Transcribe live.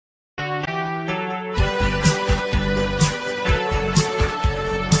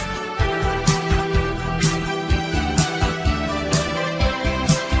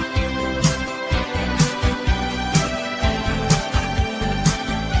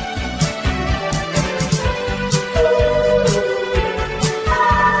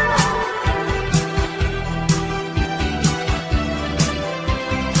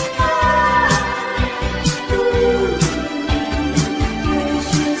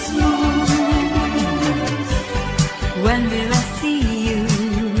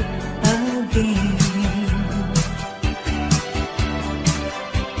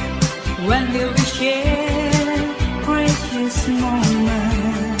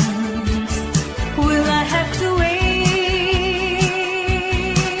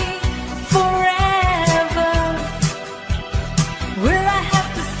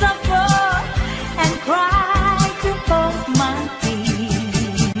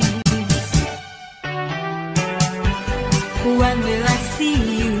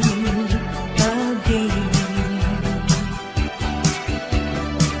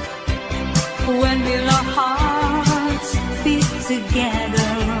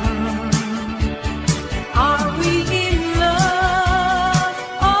together. Are we in love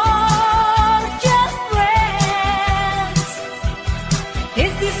or just friends?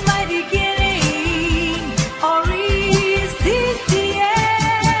 Is this my beginning or is this the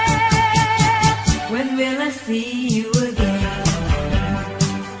end? When will I see you again?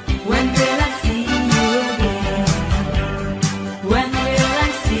 When will I see you again? When will I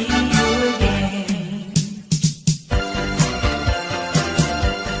see you again?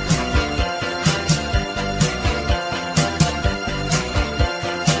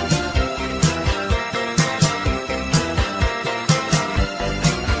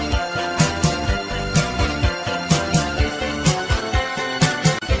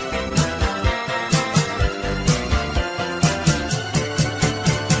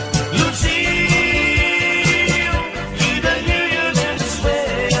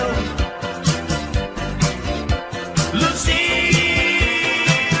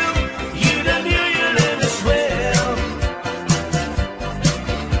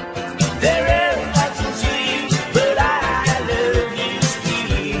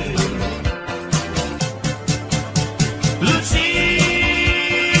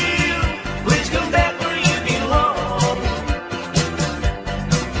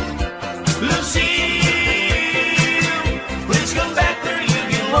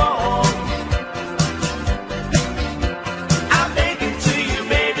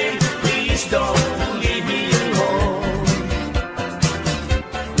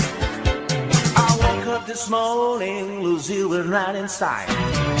 This morning, Lucille was right inside.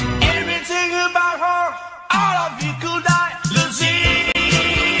 Everything about her, all of you could die. Lucille,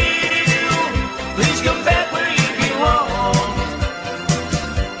 please come back where you belong.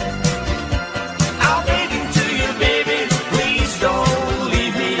 I'll beg it to you, baby, please don't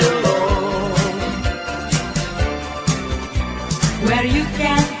leave me alone. Where you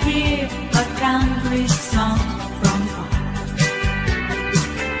can hear a country song from far,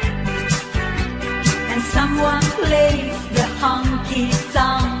 and someone plays the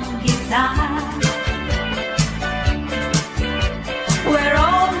honky-tonk guitar. Where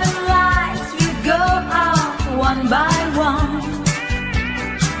all the lights will go out one by one,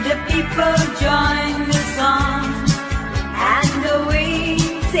 the people join the song, and the wind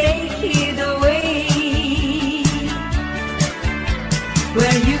take it away.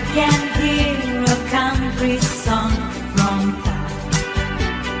 Where you can hear a country song from far,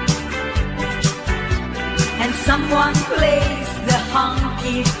 and someone plays the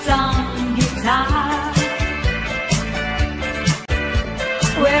honky-tonk guitar.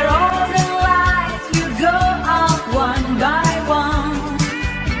 Where all the lights will go out one by one,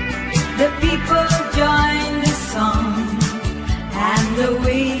 the people join the song, and the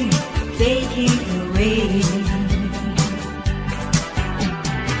wind take it away.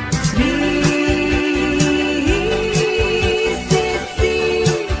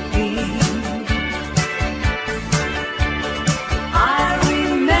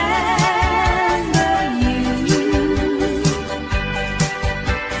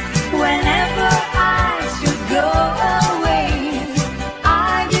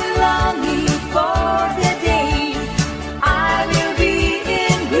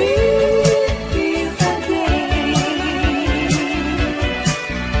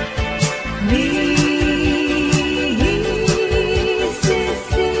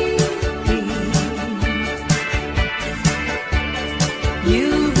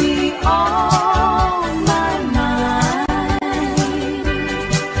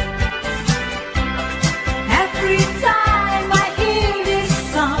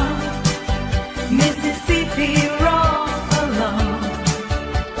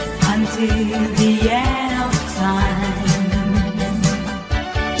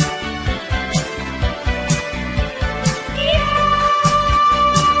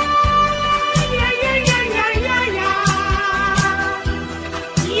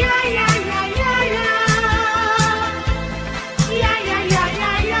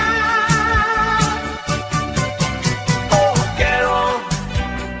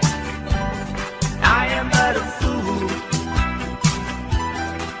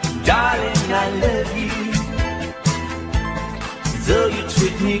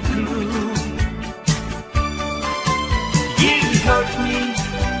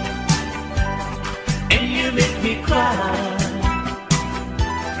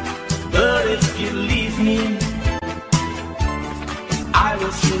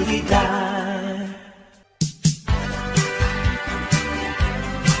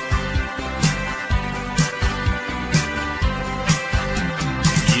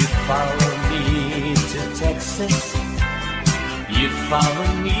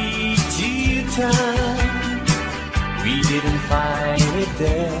 follow me to town. We didn't find it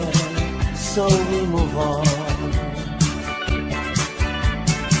there, so we move on.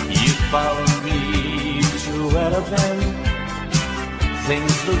 You follow me to Alabama.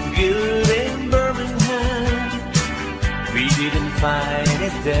 Things look good in Birmingham. We didn't find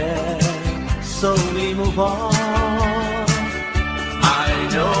it there, so we move on. I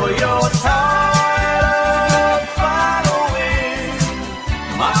know you're tired of following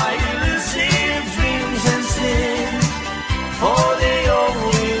my elusive dreams and sins, for they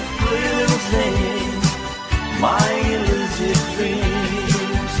only little things, my elusive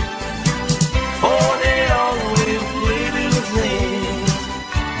dreams, for they only little things,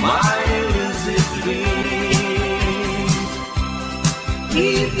 my elusive dreams.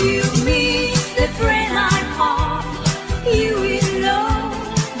 If you miss the train I'm on, you will know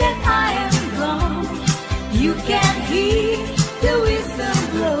that I am gone. You can hear the whistle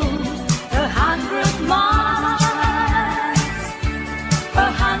blow 100 miles,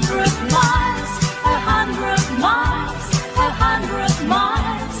 100 miles, 100 miles, 100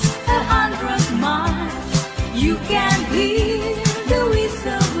 miles, 100 miles. You can hear the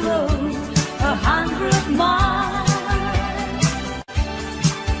whistle blow 100 miles.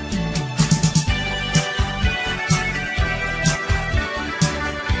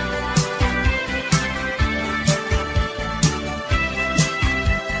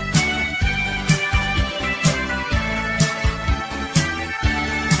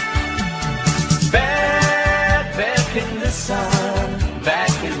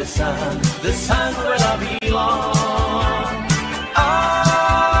 Back in the sun where I belong.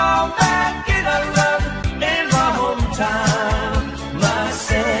 Oh, back in our love in my hometown,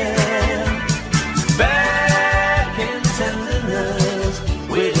 myself. Back in tenderness,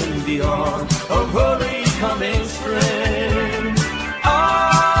 waiting beyond a hurry coming spring. I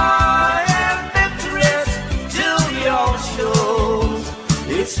am meant to rest till the all shows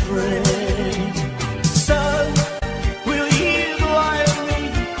it's spring. Sun, will you light me?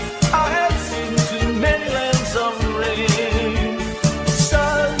 I have seen too many lands of rain.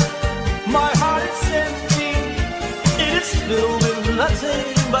 Sun, my heart is empty. It is filled with nothing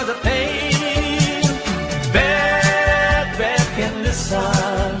but the pain. Back in the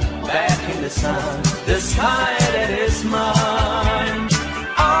sun, back in the sun, the sky that is mine.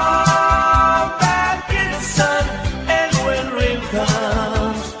 Oh, back in the sun, and when rain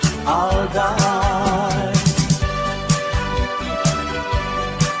comes, I'll die.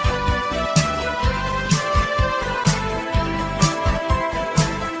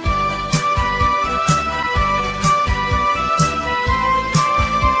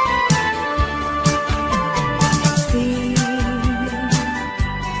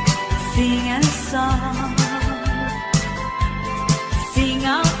 Sing a song, sing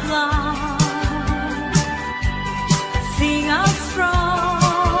out loud, sing out strong,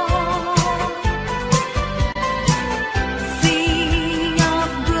 sing of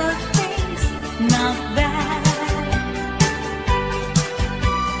good things, not bad,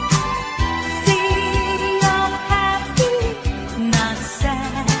 sing of happy, not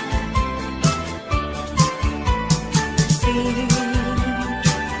sad,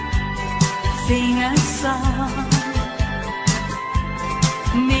 sing a song,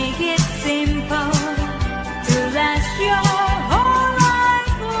 make it simple to last your whole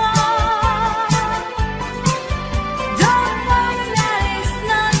life long. Don't worry that it's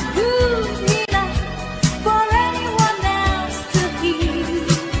not good enough for anyone else to hear.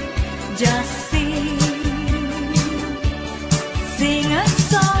 Just sing a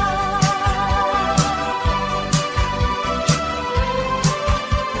song.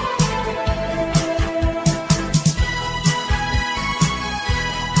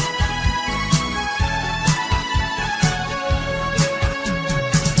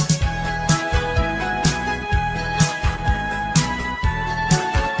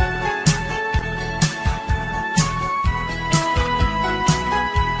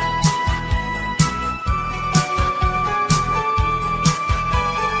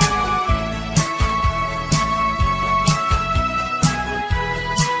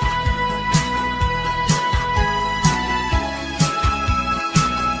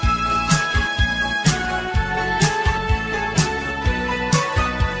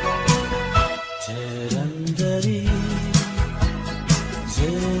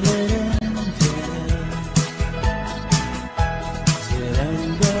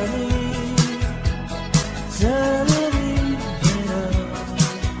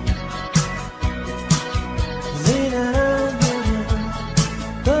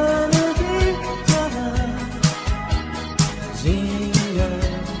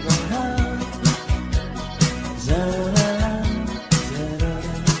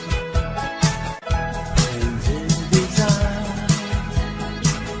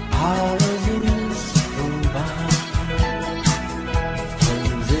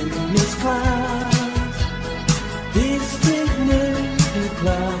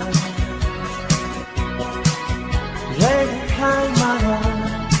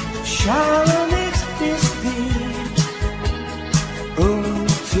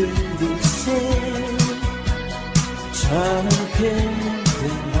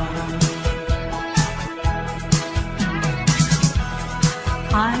 pretending why.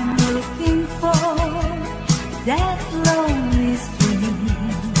 I'm looking for that lonely stream.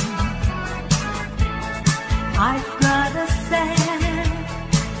 I've got a sad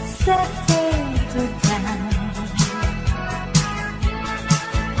to town.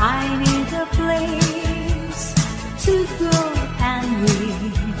 I need a place to go and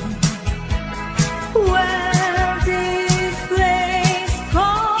live. Where this place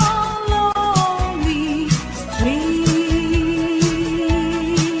called Lonely Street.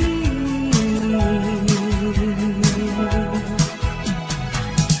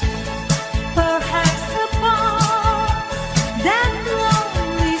 Perhaps upon that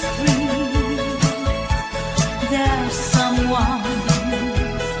lonely street there's someone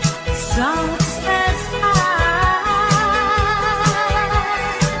such as I,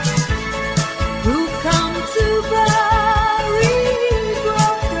 who come to bury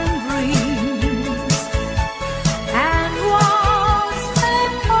broken dreams and once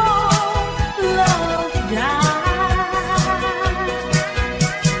before love died.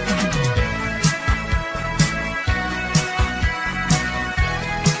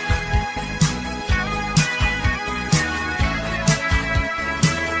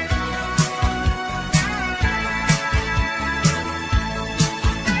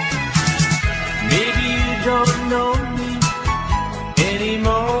 Maybe you don't know me any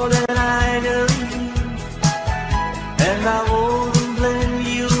more than I know you, and I wouldn't blame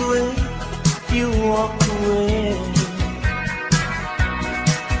you if you walked away.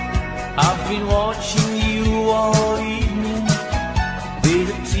 I've been watching you all evening with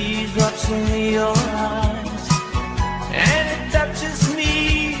the teardrops in your eyes, and it touches me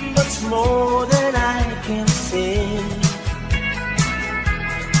much more than I can say.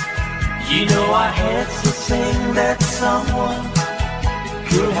 You know I had to think that someone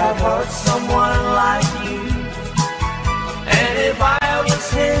could have hurt someone like you, and if I was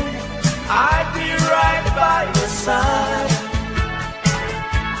him, I'd be right by your side.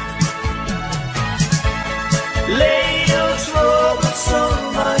 Lay your troubles on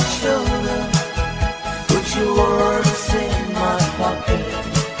my shoulder, put your words in my pocket,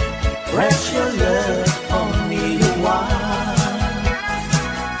 rest your love on me a while.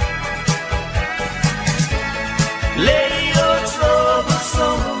 Lay your troubles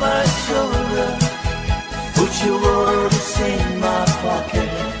on my shoulder, put your words in my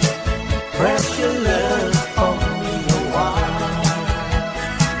pocket, press your love on me a while.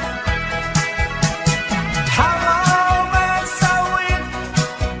 How long must I wait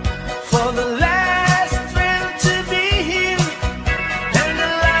for the last thrill to be here and the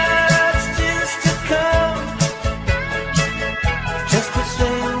last just to come? Just to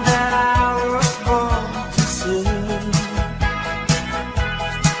think that I was born to serve.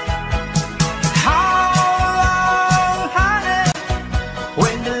 How long, honey,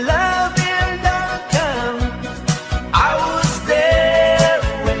 when the loving don't come? I was there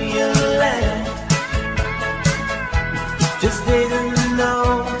when you left, just didn't know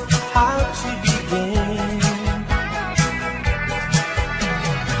how to begin.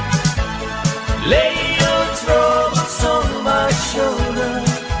 Lay your troubles on my shoulder,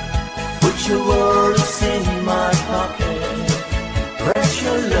 put your words in my pocket, press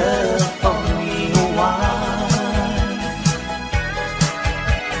your love on me a while.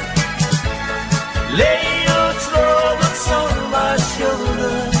 Lay your troubles on my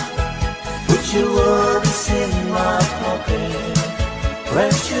shoulder, put your words in my pocket,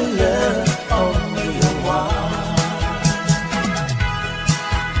 press your love on me a while.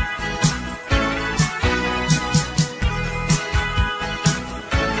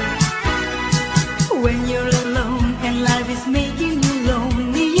 When you're alone and life is making you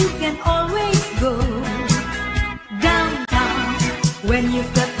lonely, you can always go downtown. When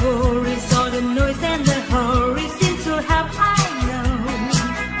you've got worries, all the noise and the hurry seems to have I know.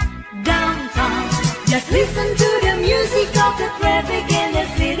 Downtown, just listen to the music of the traffic in the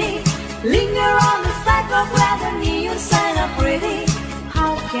city. Linger on the sidewalk where the neon signs are pretty.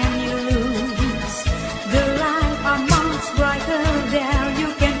 How can you lose? The lights are much brighter there. You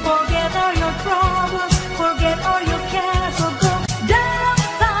can forget all your problems, forget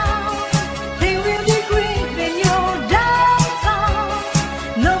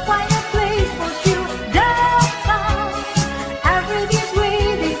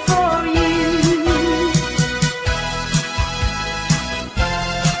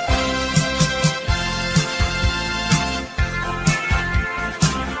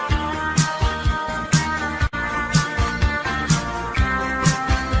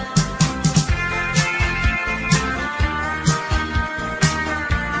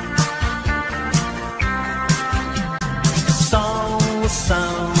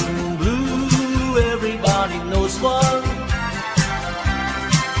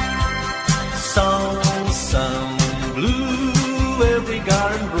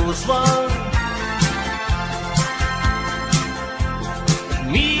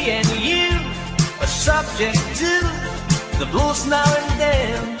the blues now and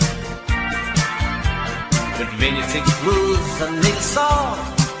then. But when you take the blues and make a song,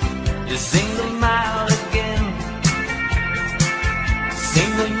 you sing them out again.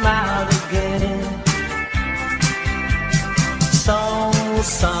 Sing them out again. Song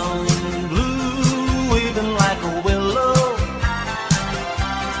blue, waving like a willow.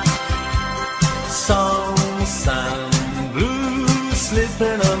 Song blue,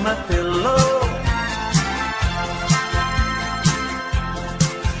 slipping on my pillow.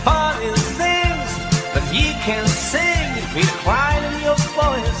 Funny things that you can sing with pride in your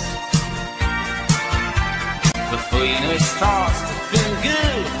voice. Before you know it starts to feel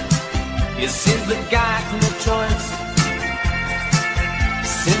good, you simply got no choice.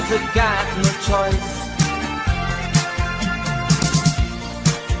 Simply got no choice.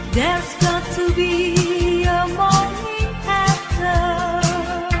 There's got to be a morning after.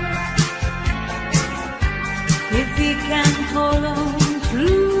 If we can hold on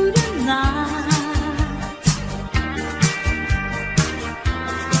through the night,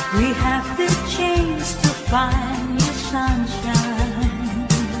 we have the chance to find the sunshine.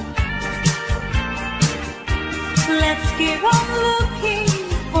 Let's keep on looking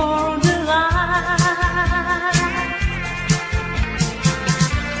for the light.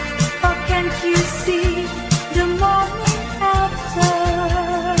 Oh, can't you see the morning after?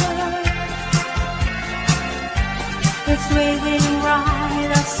 It's waiting right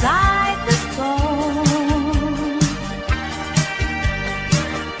outside the store.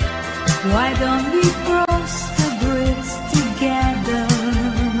 Why don't we cross the bridge together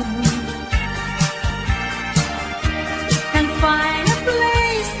and find a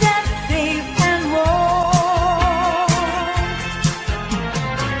place that's safe and warm?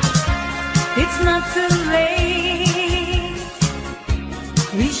 It's not too late.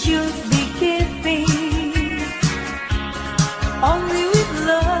 We should be giving. Only with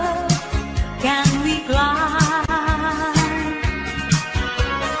love can we climb.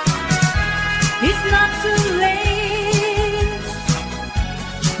 It's not too late.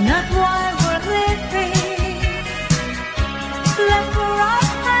 Not while we're living. Let's put our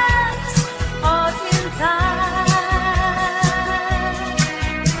hands out in time.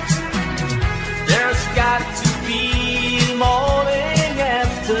 There's got to be morning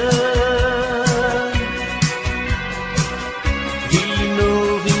after. We're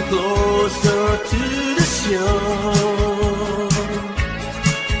moving closer to the shore.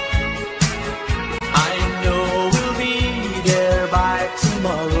 I know we'll be there by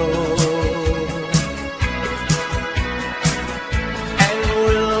tomorrow. And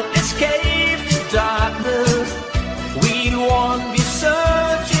we'll escape the darkness. We won't be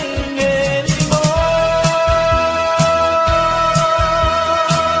searching anymore.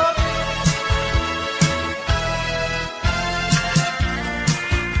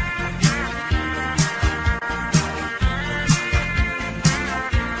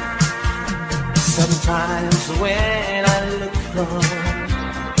 Sometimes when I look from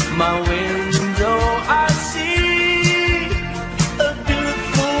my window, I see a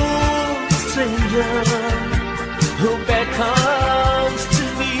beautiful stranger who beckons to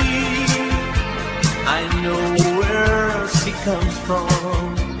me. I know where she comes from,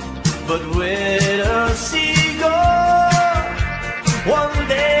 but where does she go? One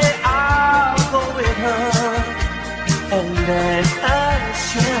day I'll go with her, and then I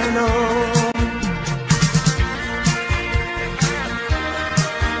shall know.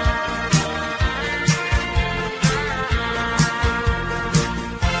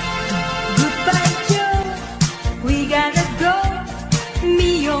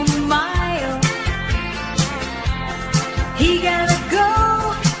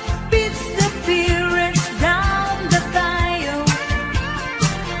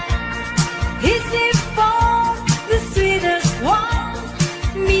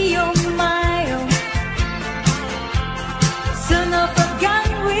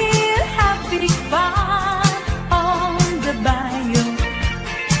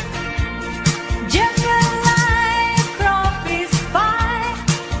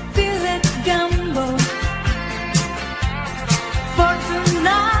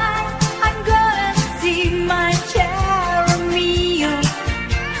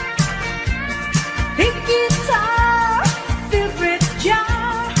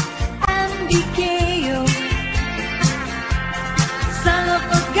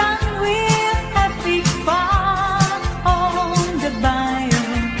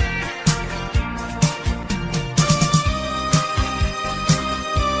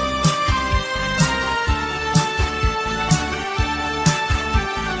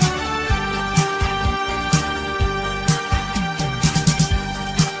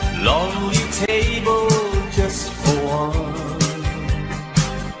 table just for one.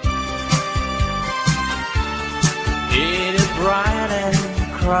 In a bright and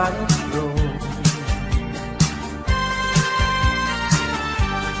crowded room,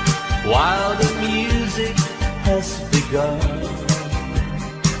 while the music has begun,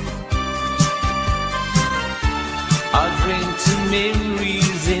 I'll drink to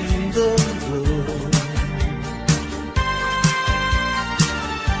memories in the room.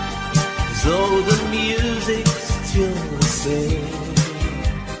 Though the music's still the same,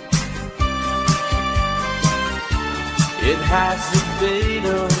 it has a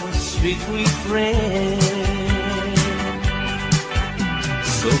bittersweet refrain.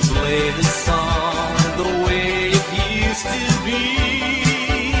 So play the song the way it used to be,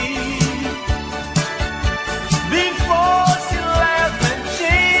 before she left and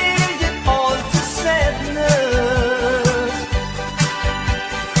changed it all to sadness.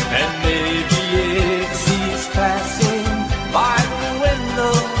 And maybe if she's passing by the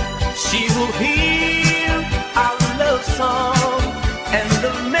window, she will hear our love song and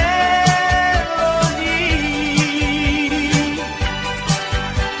the melody.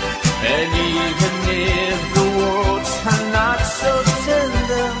 And even if the words are not so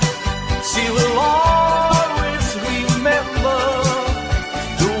tender, she will always remember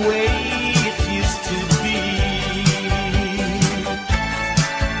the way it used to be.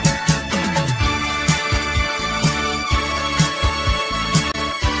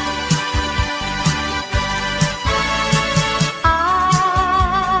 I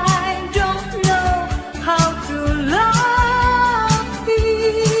don't know how to love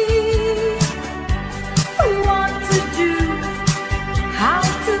thee, what to do, how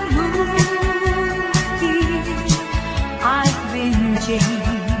to move thee. I've been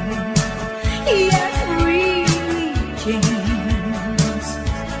changed, yes, really changed.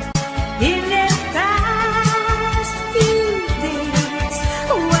 In the past few days,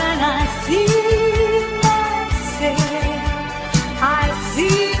 when I see myself, I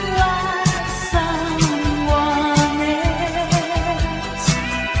see like someone else.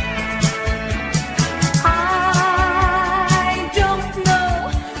 I don't know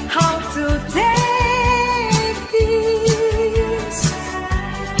how to take this.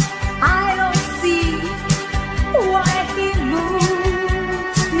 I don't see why he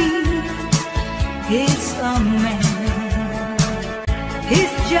moves me. He's a man,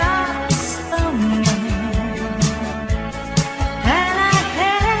 he's just a man. And I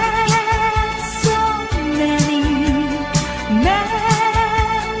had so many men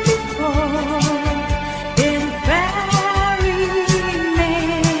before, in very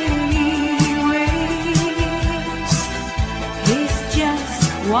many ways. He's just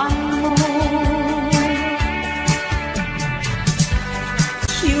one more.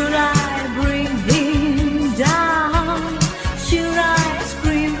 Should I bring him down? Should I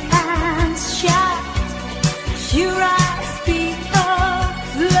scream and shout? Should I speak of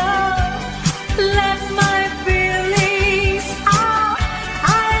love? Let my feelings out.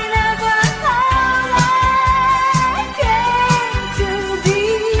 I never thought I came to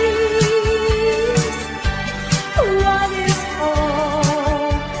this. What is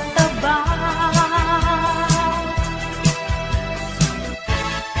all about?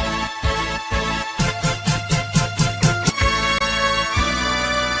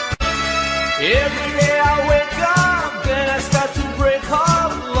 Every day I wake up, then I start to break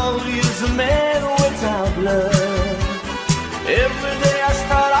up. Lonely is a man without love. Every day I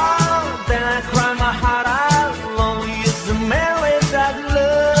start out, then I cry my heart out. Lonely is a man without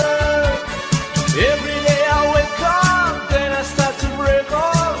love. Every day I wake up, then I start to break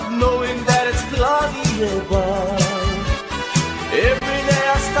up, knowing that it's cloudy above. Every day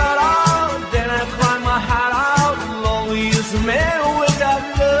I start out, then I cry my heart out. Lonely is a man without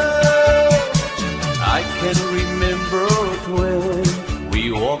love. I can remember it when we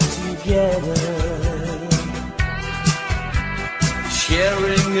walked together,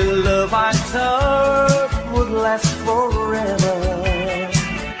 sharing a love I thought would last forever.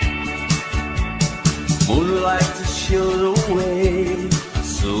 Moonlight to show the way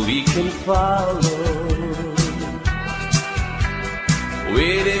so we can follow,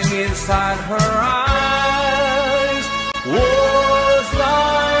 waiting inside her eyes was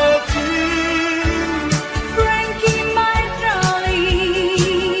like Frankie, my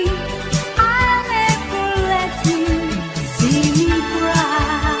darling, I'll never let you see me cry.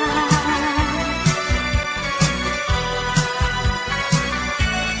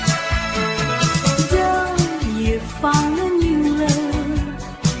 Though you found a new love,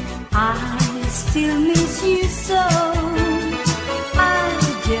 I still miss you so. I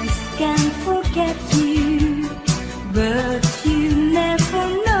just can't forget.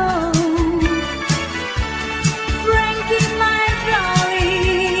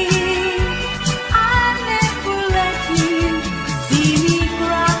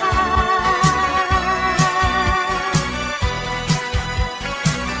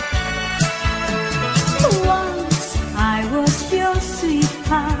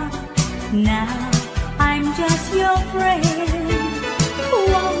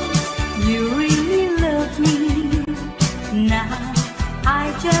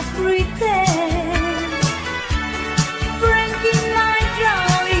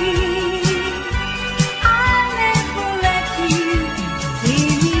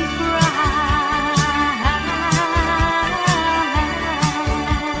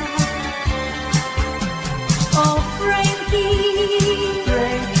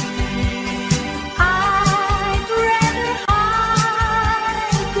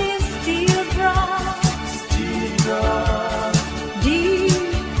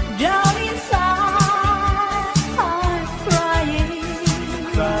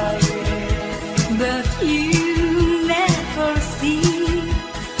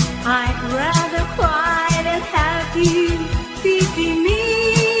 I'd rather cry than have you pity me.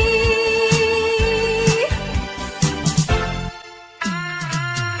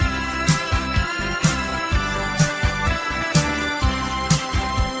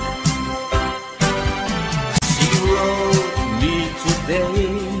 She wrote me today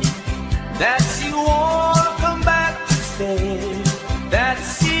that she won't come back to stay, that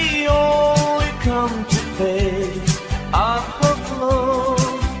she only come to pay off her clothes.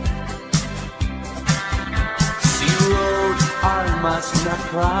 She wrote, I must not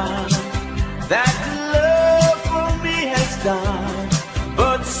cry, that love for me has died,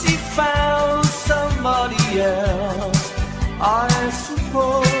 but she found somebody else, I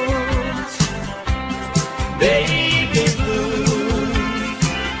suppose. Baby blue,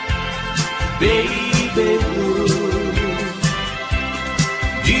 baby blue,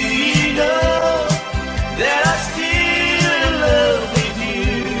 do you know that I'm still in love with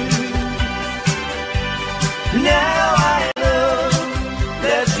you? Now I know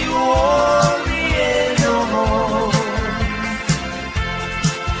that you won't be in no more.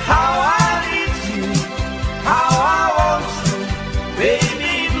 How I need you, how I want you,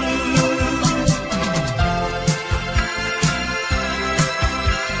 baby blue.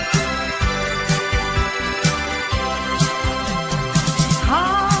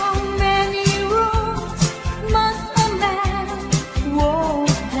 How many roads must a man walk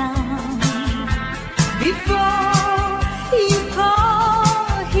down before you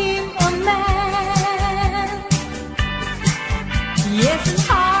call him a man? Yes,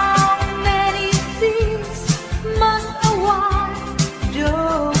 how many seas must a white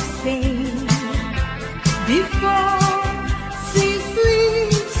dove sail before she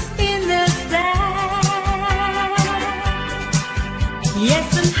sleeps in the sand? Yes,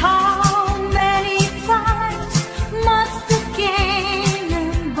 and how many times must a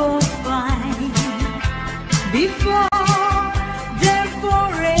cannonball fly before they're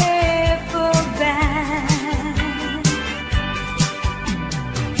forever banned?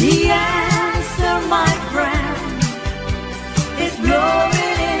 The answer, my friend, is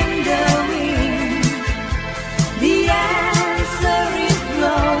blowing in the wind. The answer is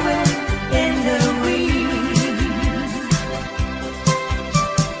blowing in the wind.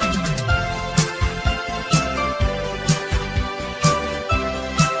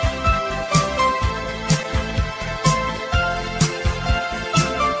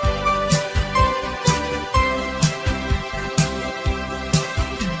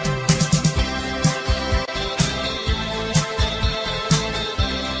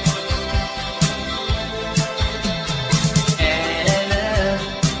 And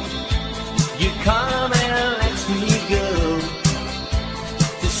you come and let me go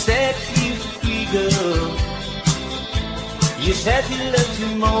to set you free, girl. You said you loved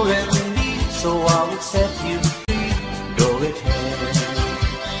me more than me, so I would set you free. Go ahead.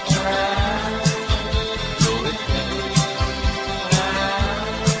 Go ahead.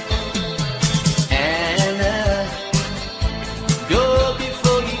 And go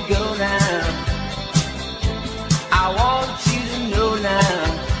before you go now. I want you to know now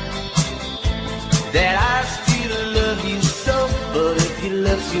that I still love you so, but if he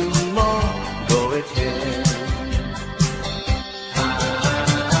loves you more, go ahead.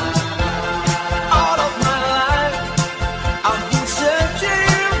 All of my life, I've been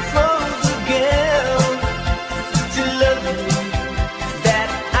searching for the girl to love you, that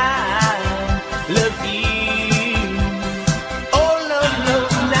I love you. Oh, no, no,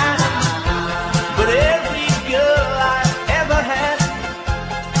 now. But every girl I ever had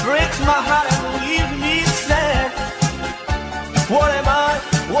breaks my heart and leaves me sad. What am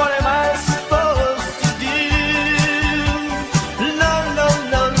I supposed to do? No, no,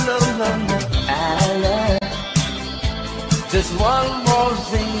 no, no, no, no. I love just one more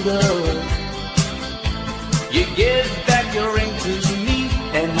thing, girl. You give back your ring to me,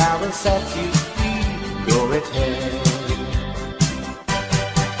 and I will set you free. Go ahead.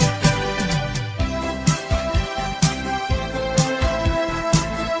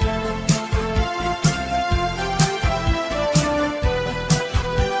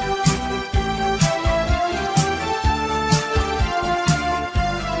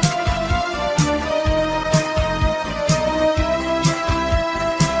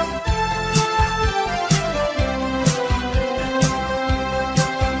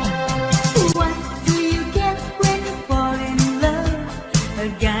 What do you get when you fall in love? A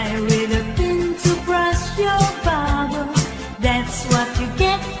guy with a pin to brush your bubble. That's what you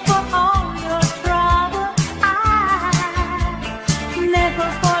get for all your trouble. I never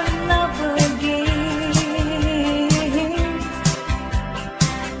fall in love again.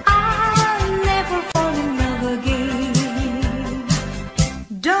 I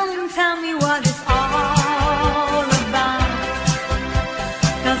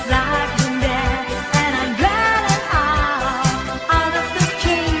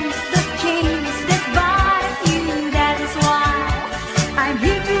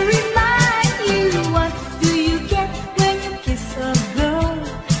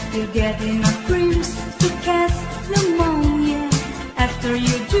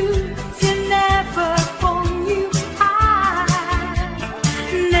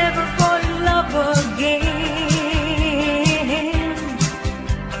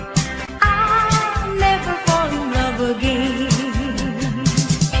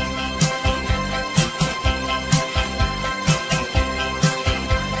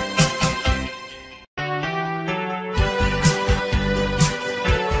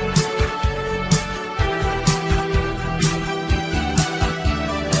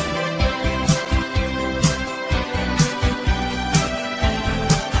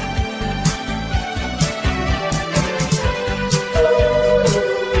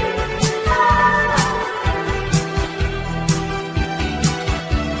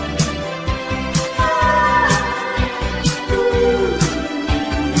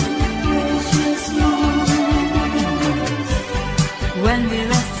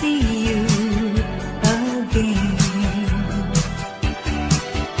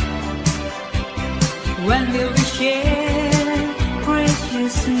will we share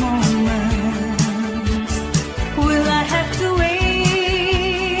precious moments? Will I have to wait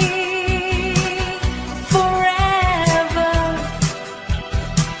forever?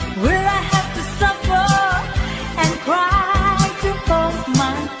 Will I have to suffer and cry to both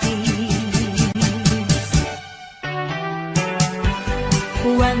my tears?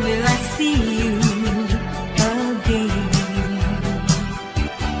 When will I see you again?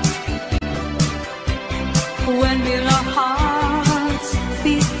 When will our hearts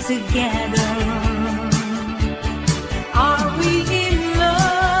beat together? Are we in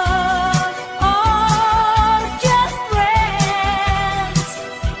love or just friends?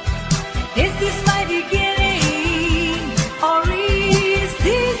 Is this my beginning or is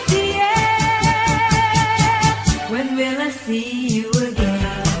this the end? When will I see you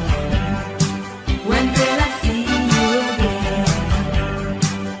again? When will I see you again?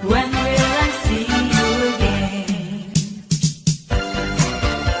 When will I see you again?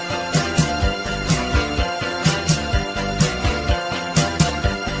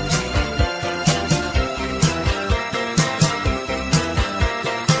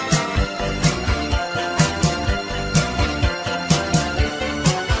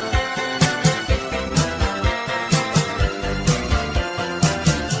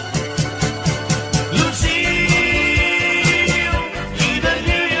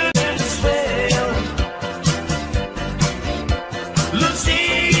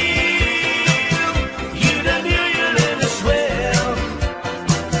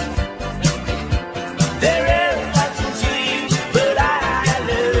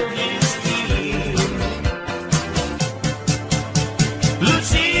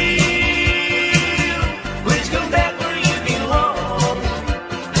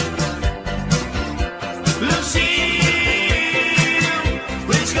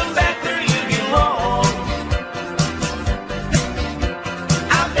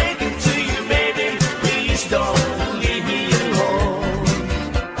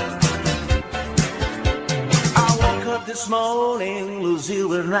 This morning, Lucille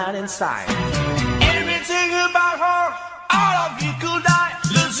was right inside. Everything about her, all of you could die.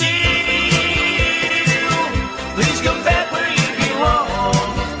 Lucille, please come back where you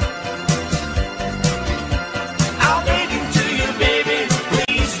belong. I'll beg it to you, baby,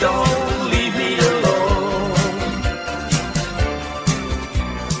 please don't leave me alone.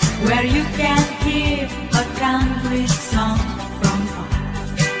 Where you can hear a country song from far,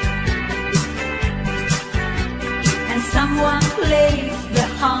 and someone plays the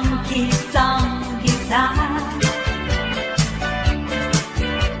honky-tonk guitar.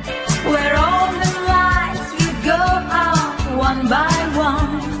 Where all the lights will go out one by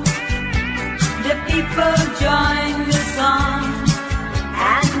one, the people join the song,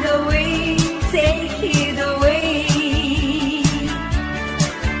 and the wind take it away.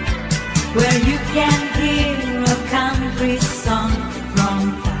 Where you can hear a country song from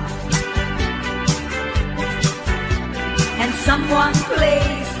far, and someone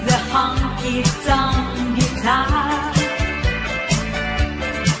plays the honky-tonk guitar.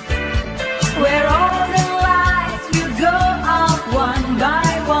 Where all the lights will go out one by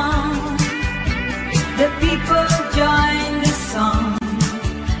one, the people join the song,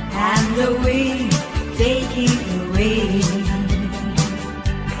 and the wind take it away.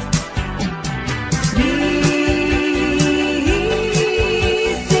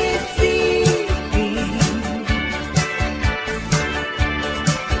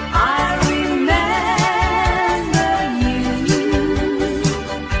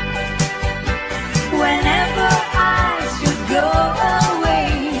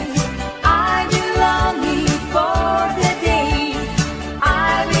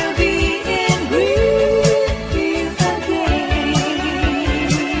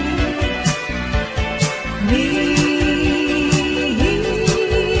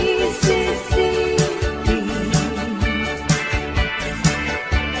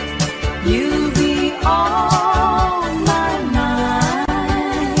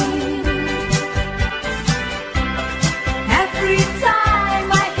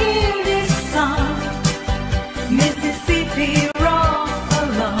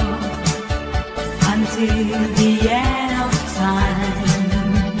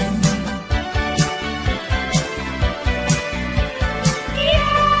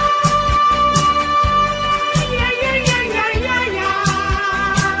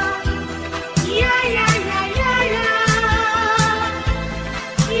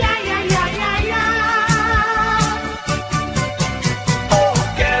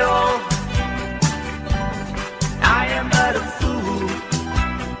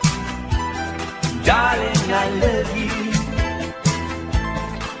 Darling, I love you,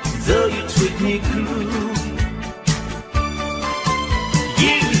 though you treat me cruel.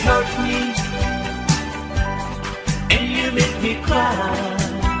 You hurt me, and you make me cry.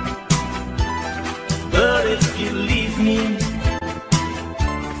 But if you leave me,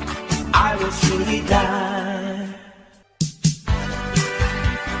 I will surely die.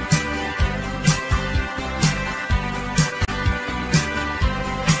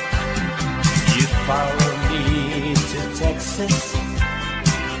 You follow me to Texas,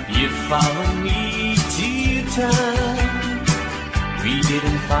 you follow me to Utah. We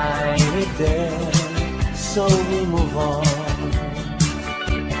didn't find it there, so we move on.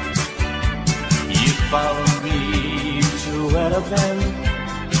 You follow me to Alabama,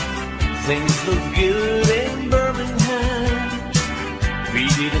 things look good in Birmingham. We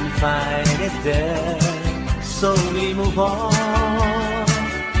didn't find it there, so we move on.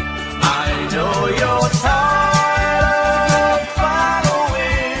 I know you're tired of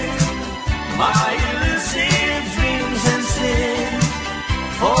following my elusive dreams and sins,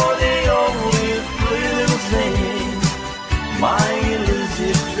 for they only flee little things, my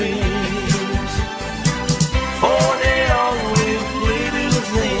elusive dreams, for they only flee little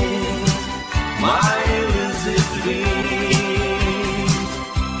things, my elusive dreams.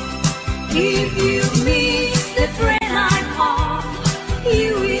 If you miss the train I caught,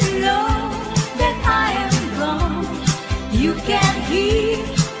 you will know that I am gone. You can hear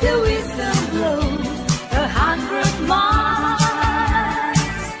the whistle blow 100 miles,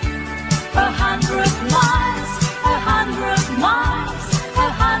 100 miles, 100 miles,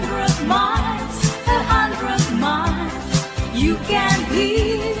 100 miles, 100 miles. You can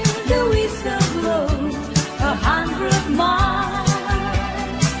hear the whistle blow 100 miles.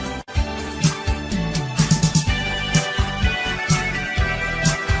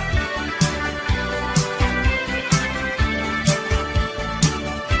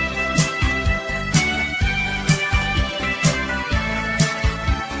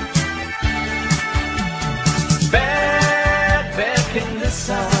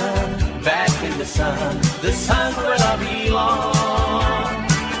 Back in the sun where I belong.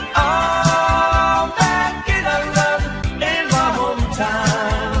 Oh, back in the love in my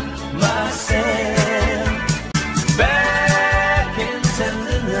hometown, myself. Back in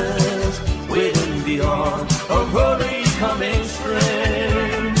tenderness, waiting beyond a hurry coming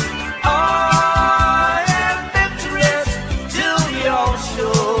spring. I am victorious till the all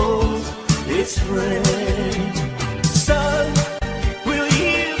shows it's spring. Sun, will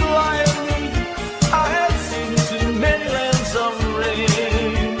you lie on me? I have seen too many lands of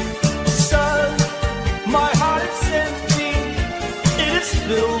rain. Sun, my heart is empty, it is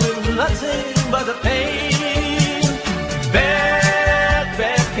filled with nothing but the pain.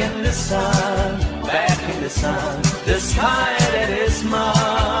 Back in the sun, back in the sun, the sky that is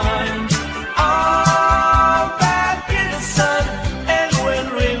mine. Oh, back in the sun, and when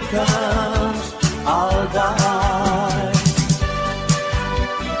rain comes, I'll die.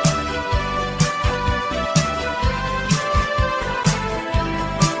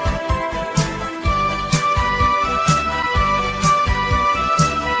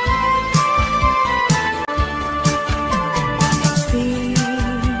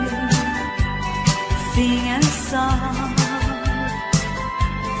 Sing a song,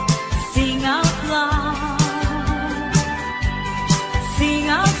 sing out loud, sing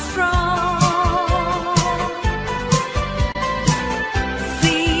out strong,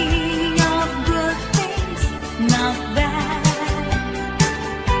 sing of good things, not bad,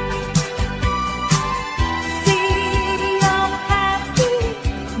 sing of happy,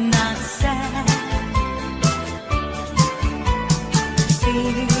 not sad,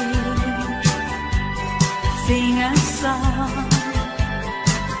 sing a song,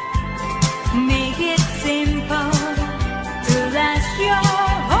 make it simple to last your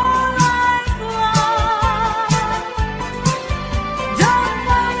whole life long. Don't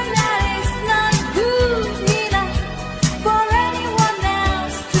worry that it's not good enough for anyone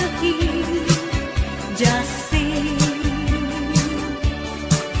else to hear. Just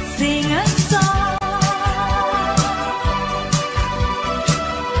sing a song.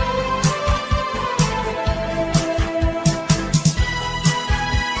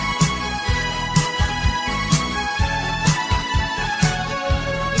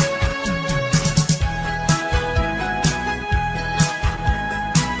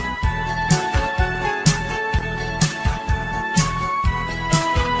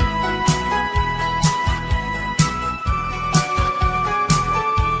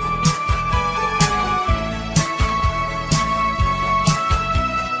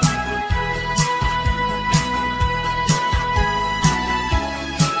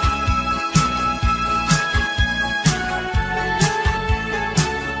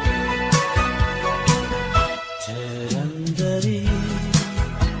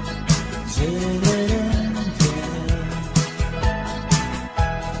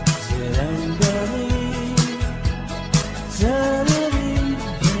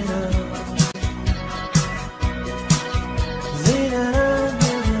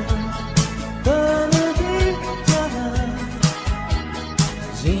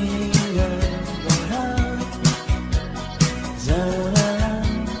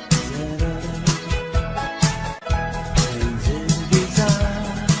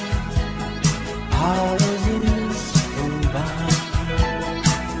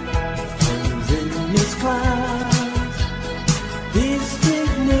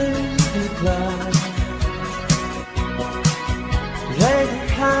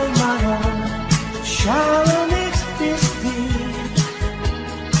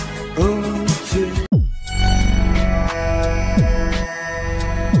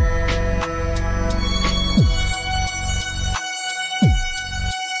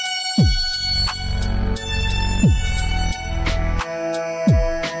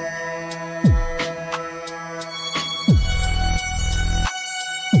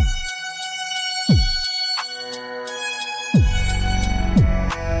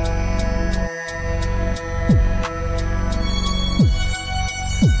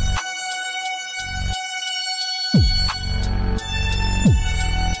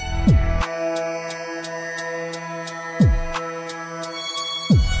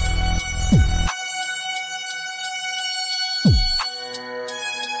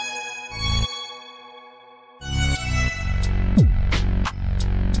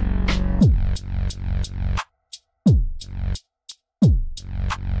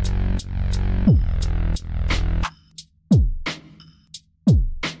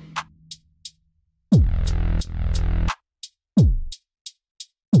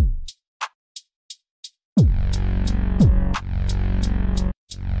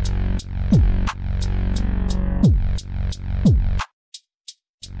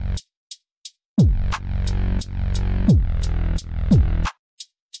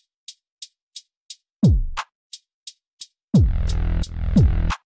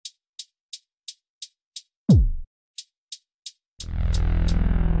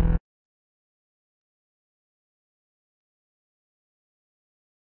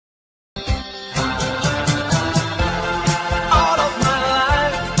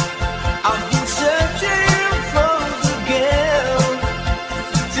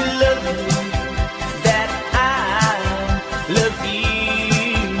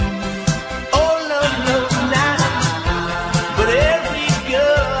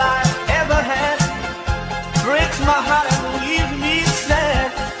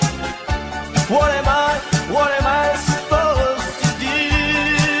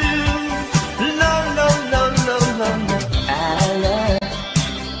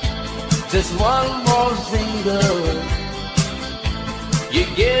 Just one more thing, girl. You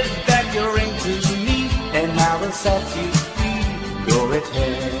give back your ring to me, and I will set you free. Go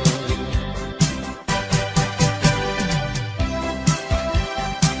ahead.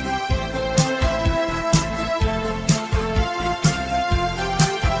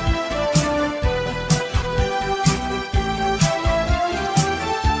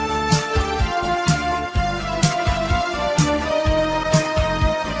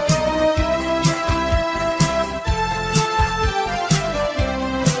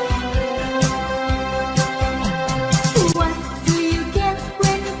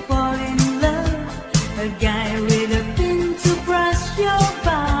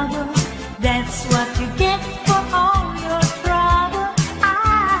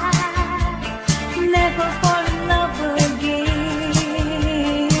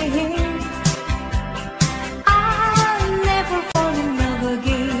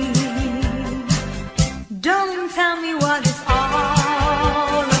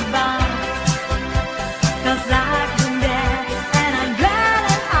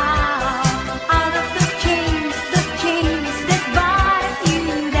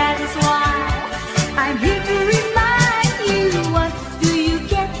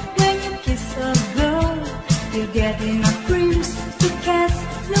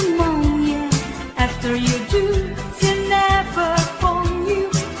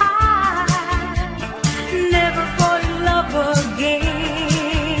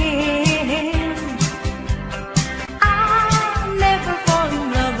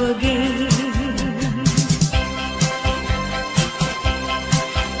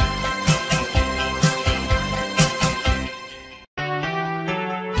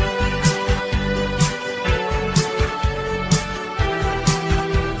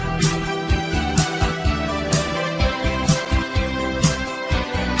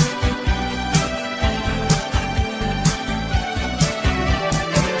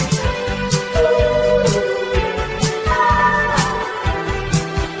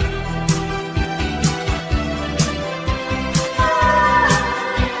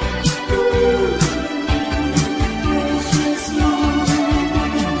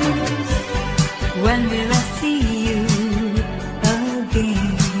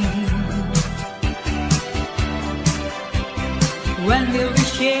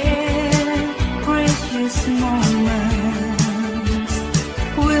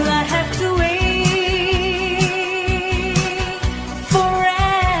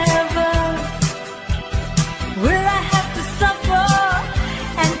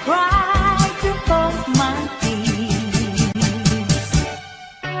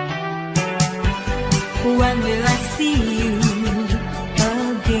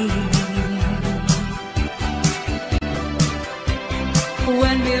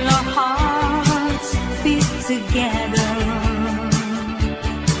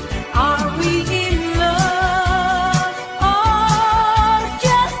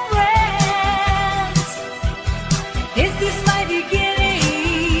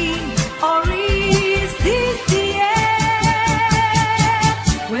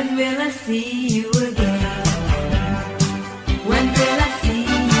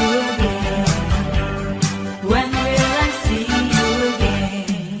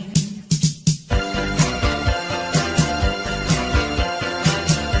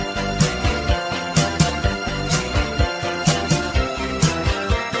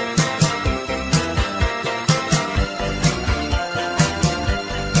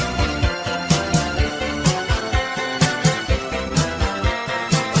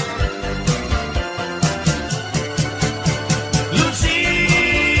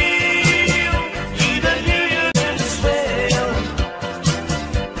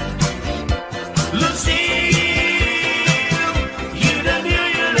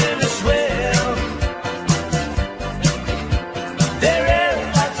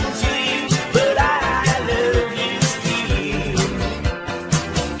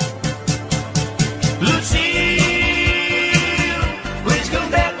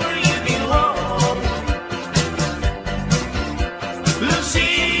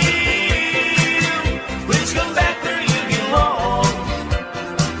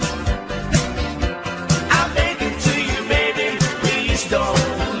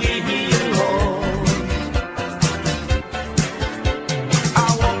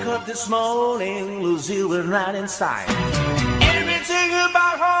 Inside. Everything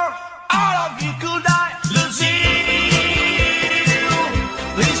about her, all of you could die. Lucille,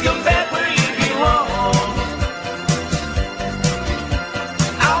 please come back where you belong.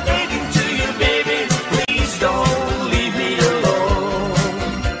 I'll beg it to you, baby, please don't leave me alone.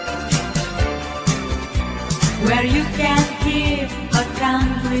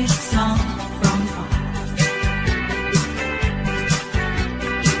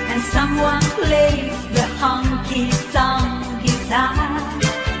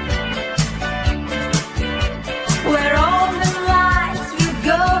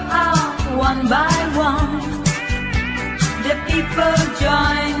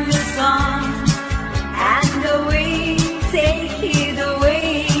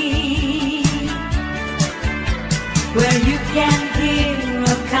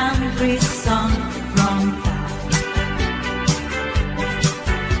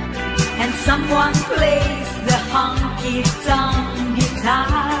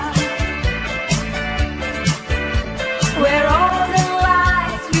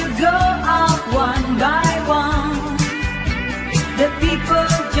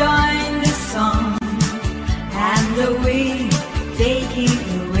 Milky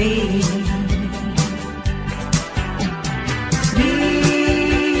Way.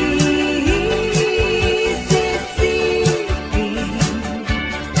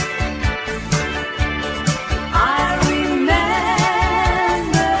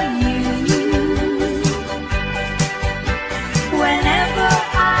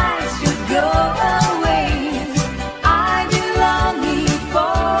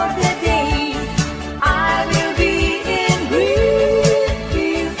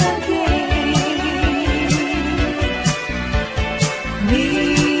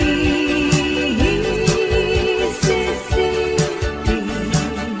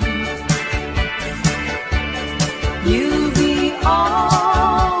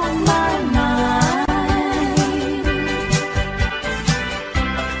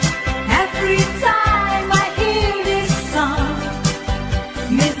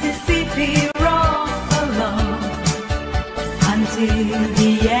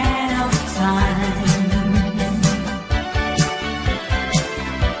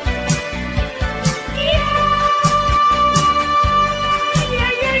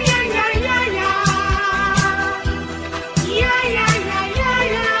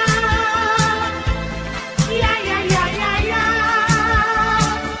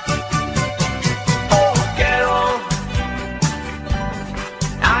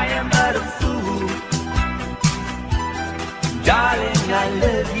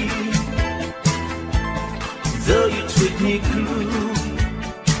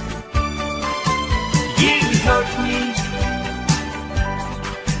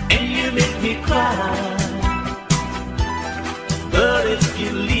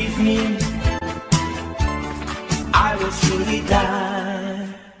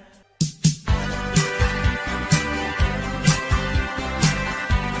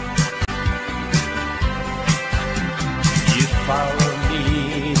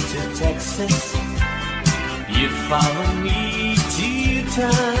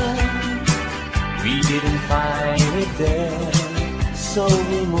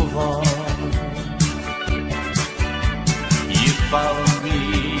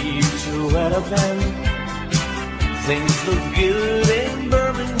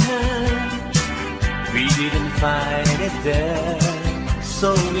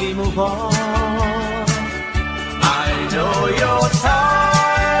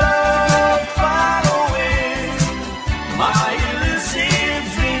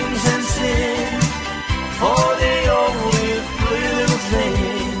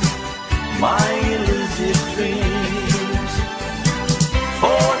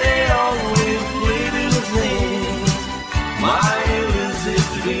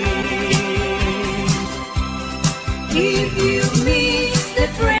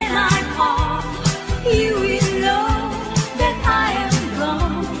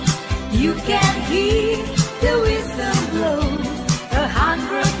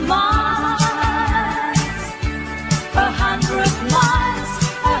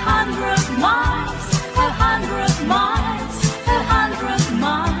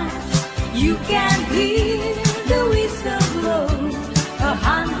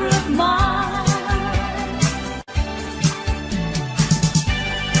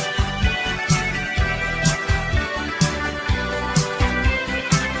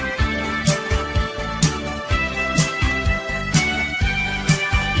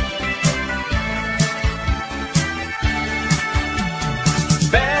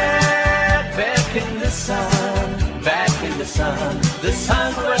 The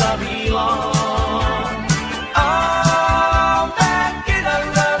sun's where I belong. I'm back in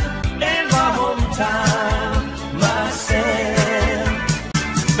love in my hometown, myself.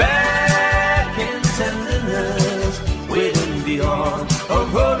 Back in tenderness, waiting beyond a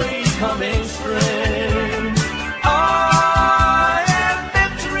hurry coming spring. I am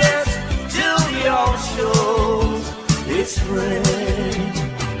meant to rest till the all shows it's spring.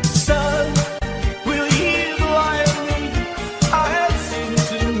 Sun will heal the lion. I have seen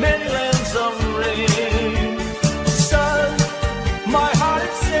too many lands of rain. Son, my heart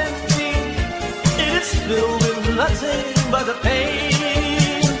is empty. It is filled with nothing but the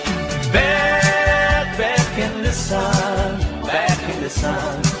pain. Back in the sun, back in the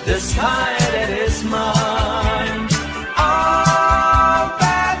sun, the sky that is mine. I'm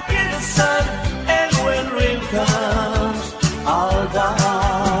back in the sun, and when rain comes, I'll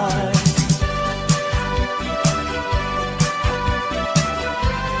die.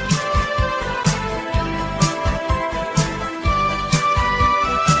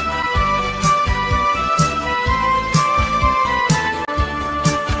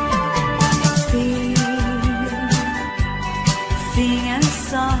 See Sing a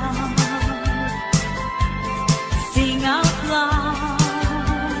song, sing out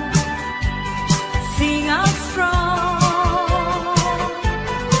loud, sing out strong.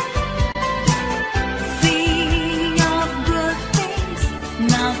 Sing of good things,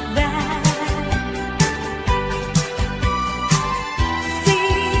 not bad.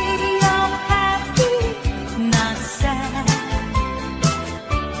 Sing of happy, not sad.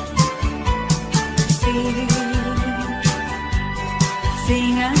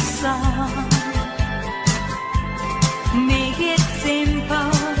 Sing a song, make it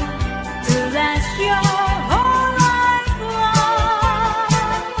simple to last your whole life long.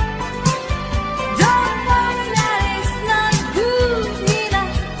 Don't worry that it's not good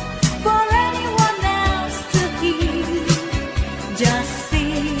enough for anyone else to hear. Just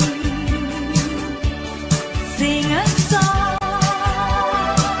sing a song.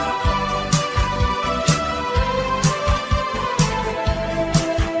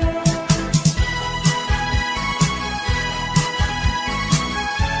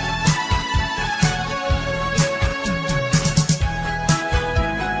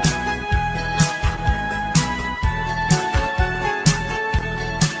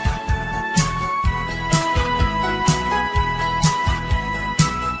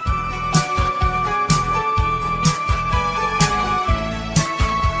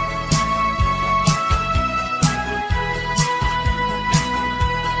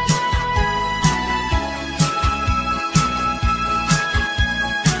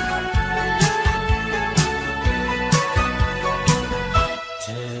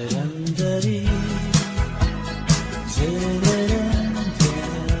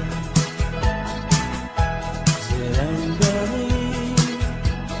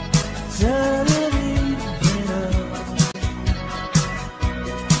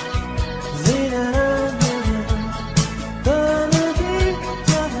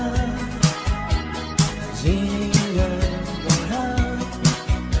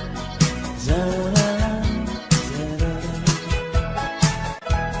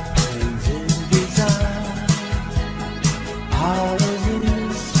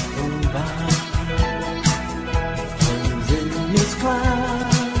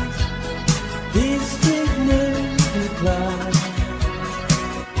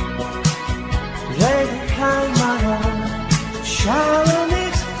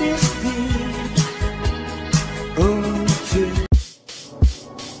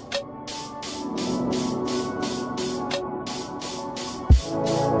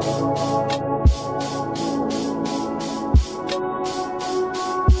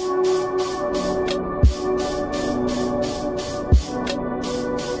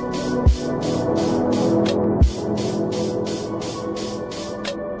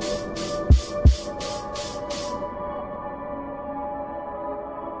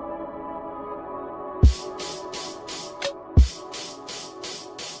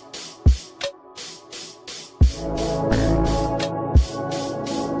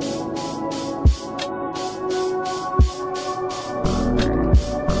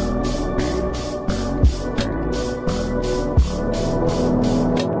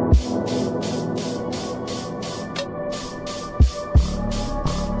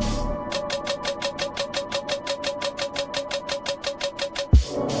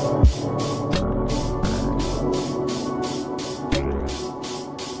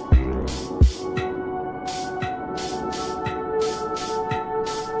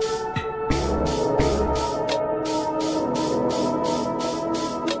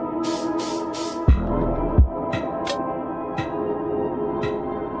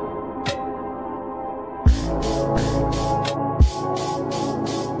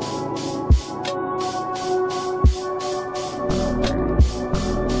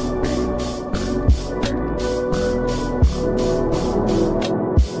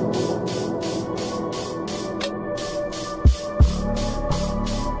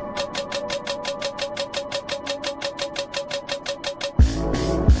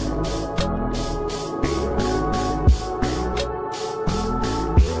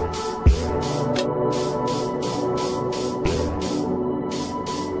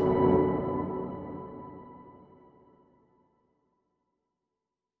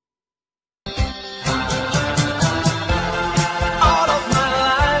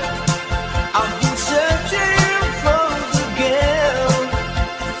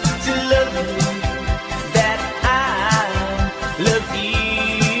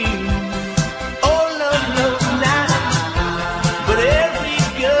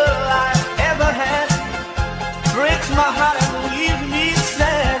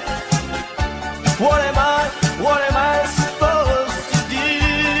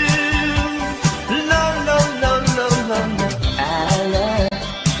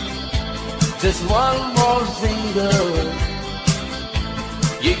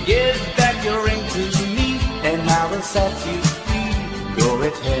 set you free, go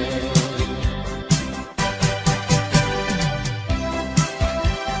ahead.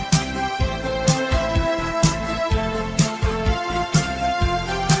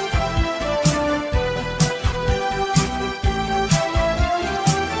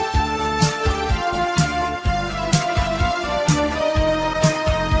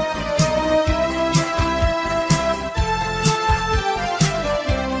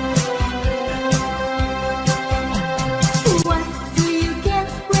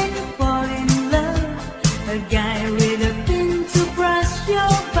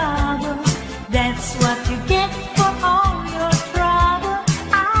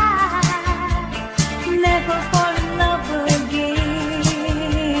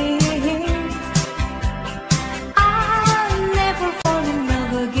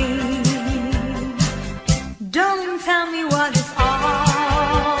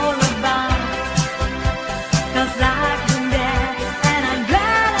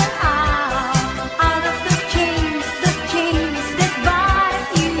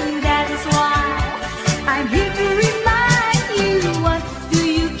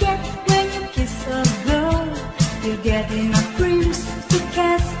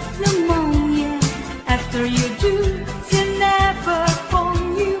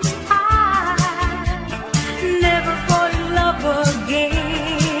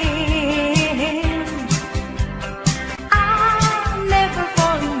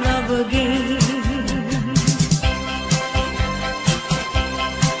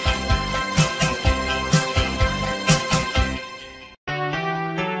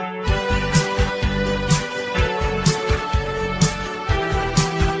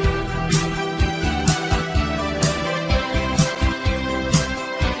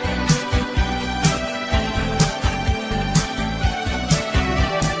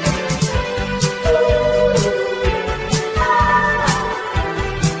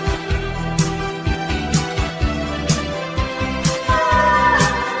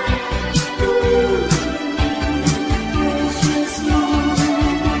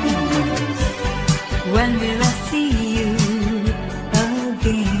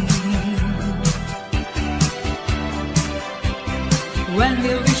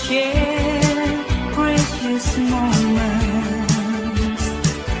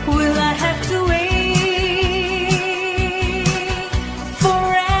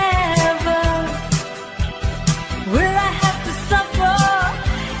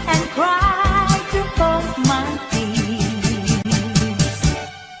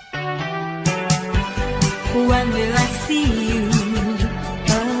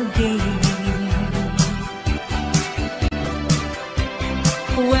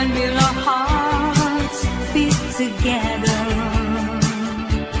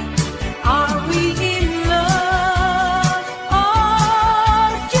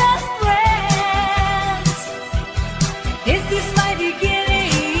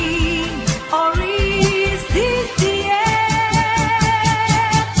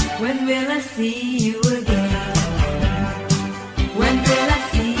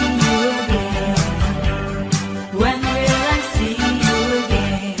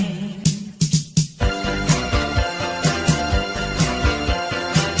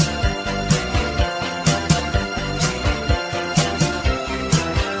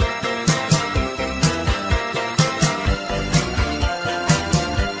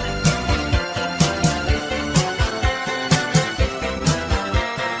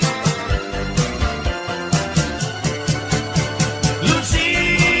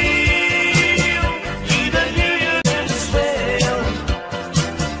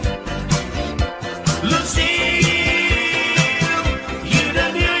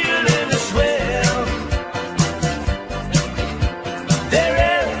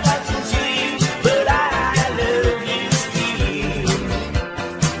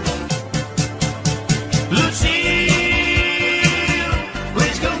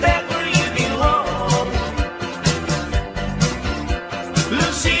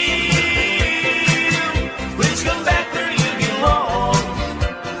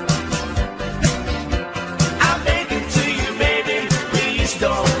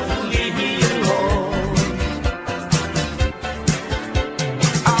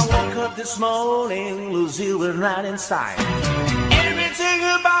 Inside. Everything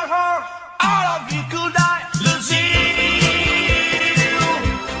about her, all of you could die. Lucille,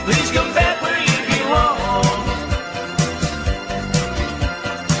 please come back where you belong.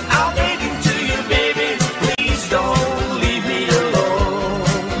 I'll take it to you, baby. Please don't leave me alone.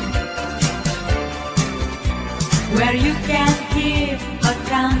 Where you can hear a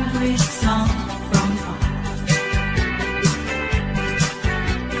country song from far,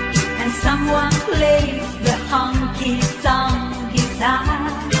 someone plays the honky-tonk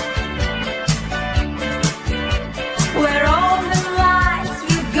guitar, where all the lights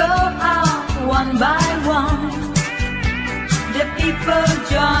will go out one by one. The people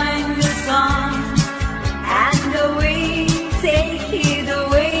join the song, and away, take it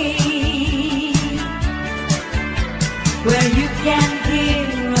away, where you can hear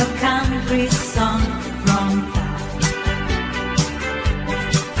a country song from far,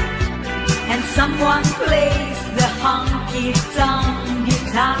 and someone plays the honky-tonk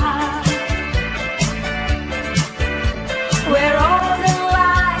guitar, where all the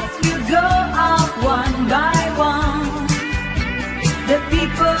lights will go out one by one. The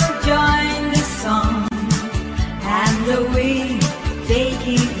people join the song, and away, take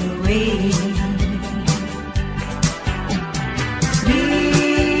it away.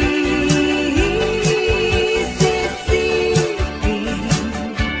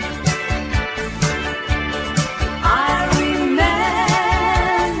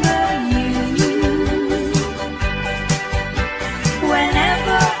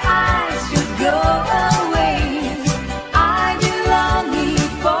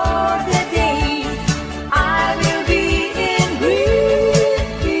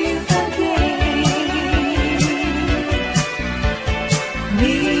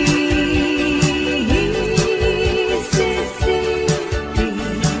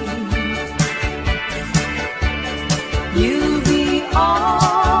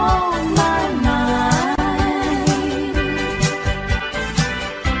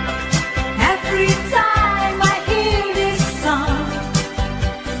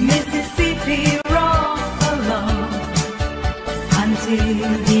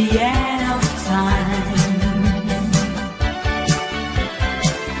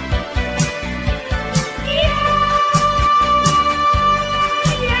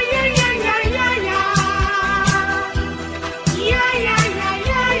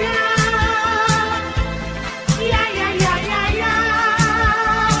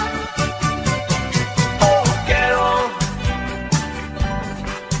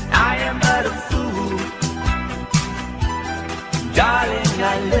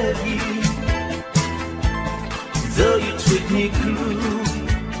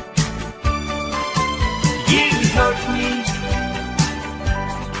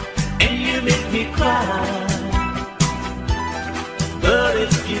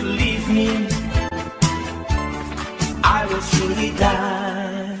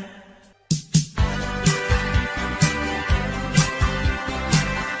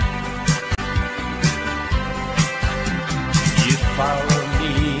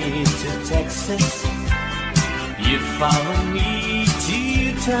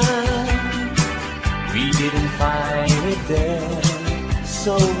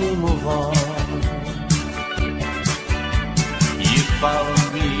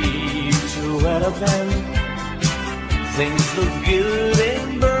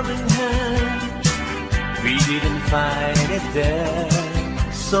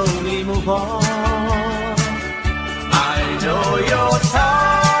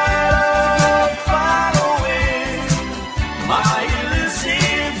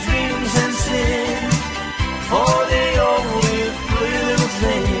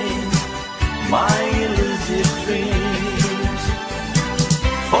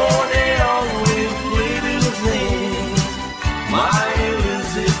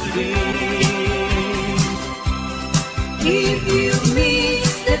 If you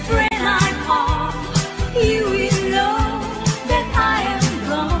miss the friend I call, you will know that I am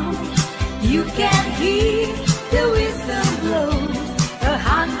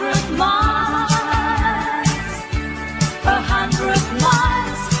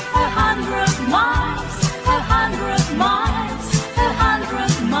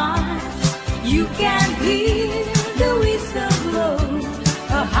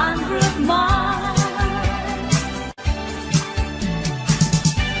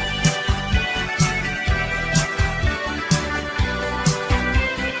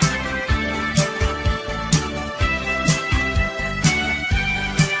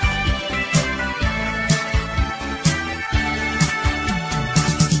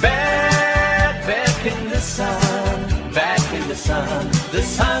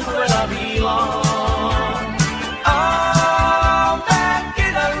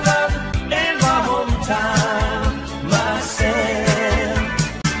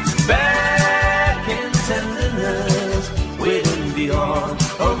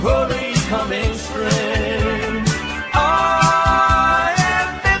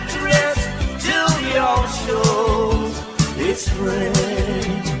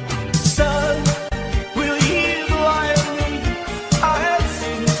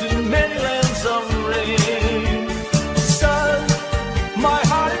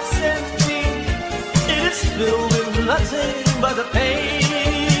but the pain.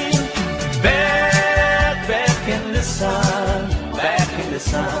 Back in the sun, back in the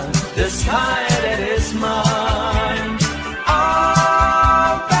sun, the sky that is mine.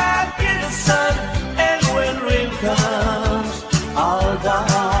 Oh, back in the sun, and when rain comes, I'll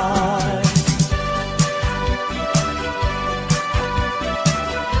die.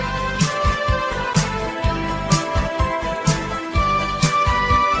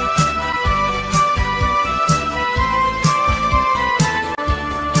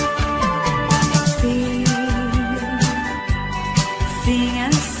 Sing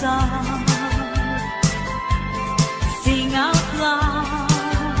a song, sing out loud,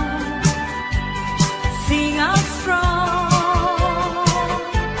 sing out strong,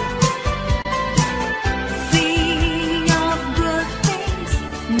 sing of good things,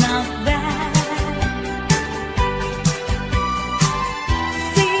 not bad,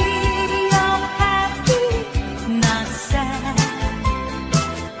 sing of happy, not sad,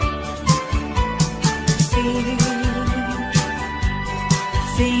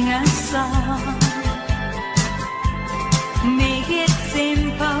 sing a song, make it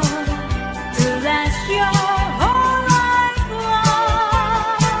simple to last your whole life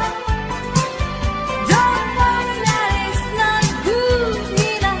long. Don't worry that it's not good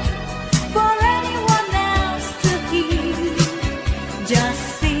enough for anyone else to hear. Just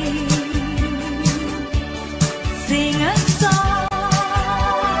sing a song.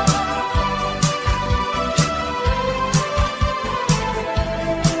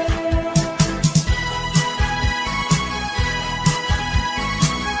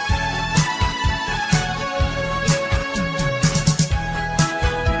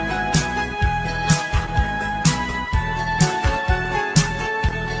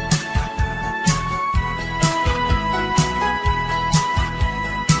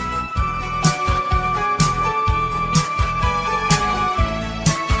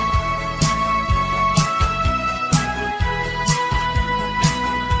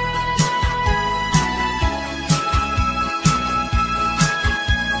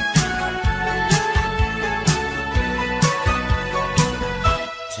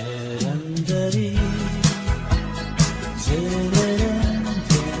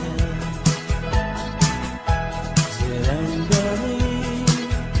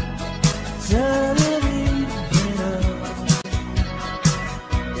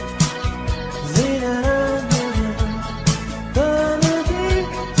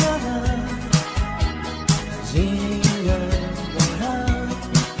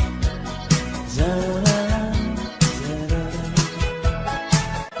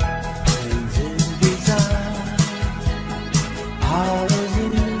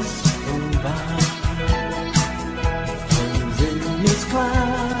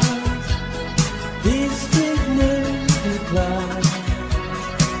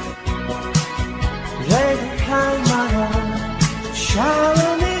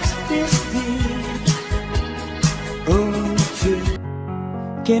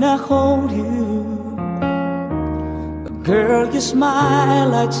 Can I hold you? Girl, your smile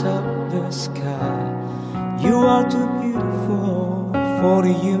lights up the sky. You are too beautiful for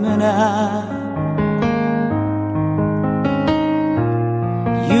the human eye.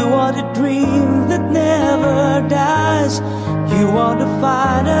 You are the dream that never dies. You are the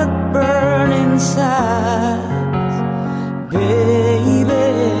fire that burns inside. Baby,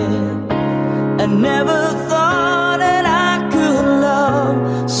 I never thought that I could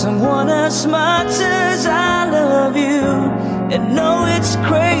love someone as much as I love you. And know it's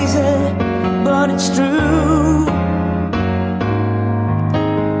crazy, but it's true.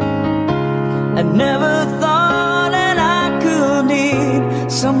 I never thought that I could need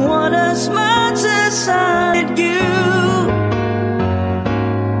someone as much as I did you.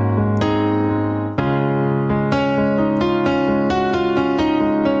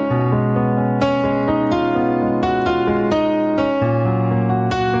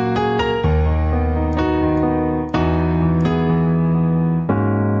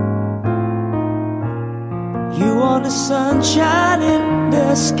 You are the sunshine in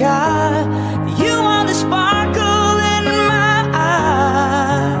the sky. You are the sparkle in my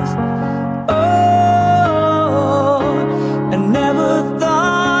eyes. Oh, I never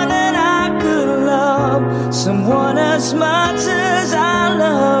thought that I could love someone as much as I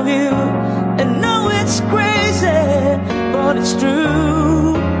love you. And know it's crazy, but it's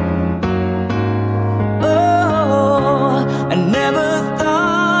true. Oh, I never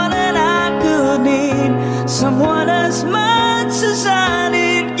thought that I could need someone as much as I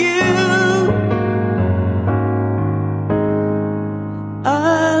need you.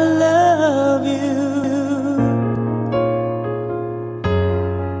 I love you.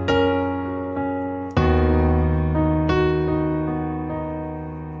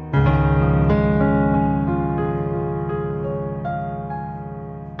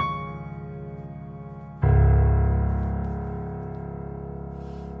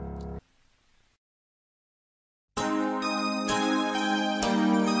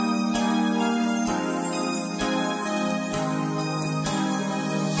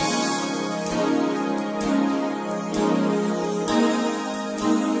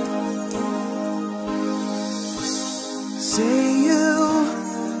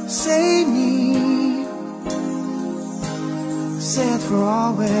 say me, say it for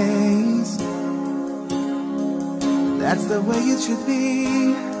always. That's the way it should be.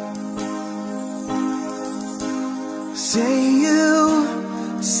 Say you,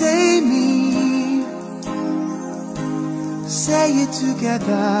 say me, say it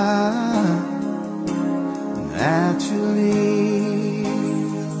together, naturally.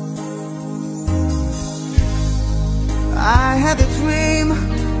 I had a dream,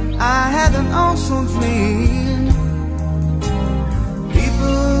 I had an awesome dream.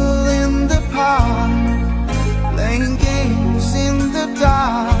 People in the park, playing games in the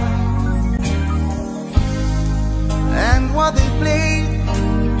dark. And what they played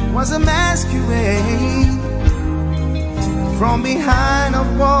was a masquerade. From behind the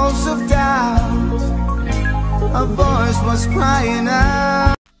walls of doubt, a voice was crying out.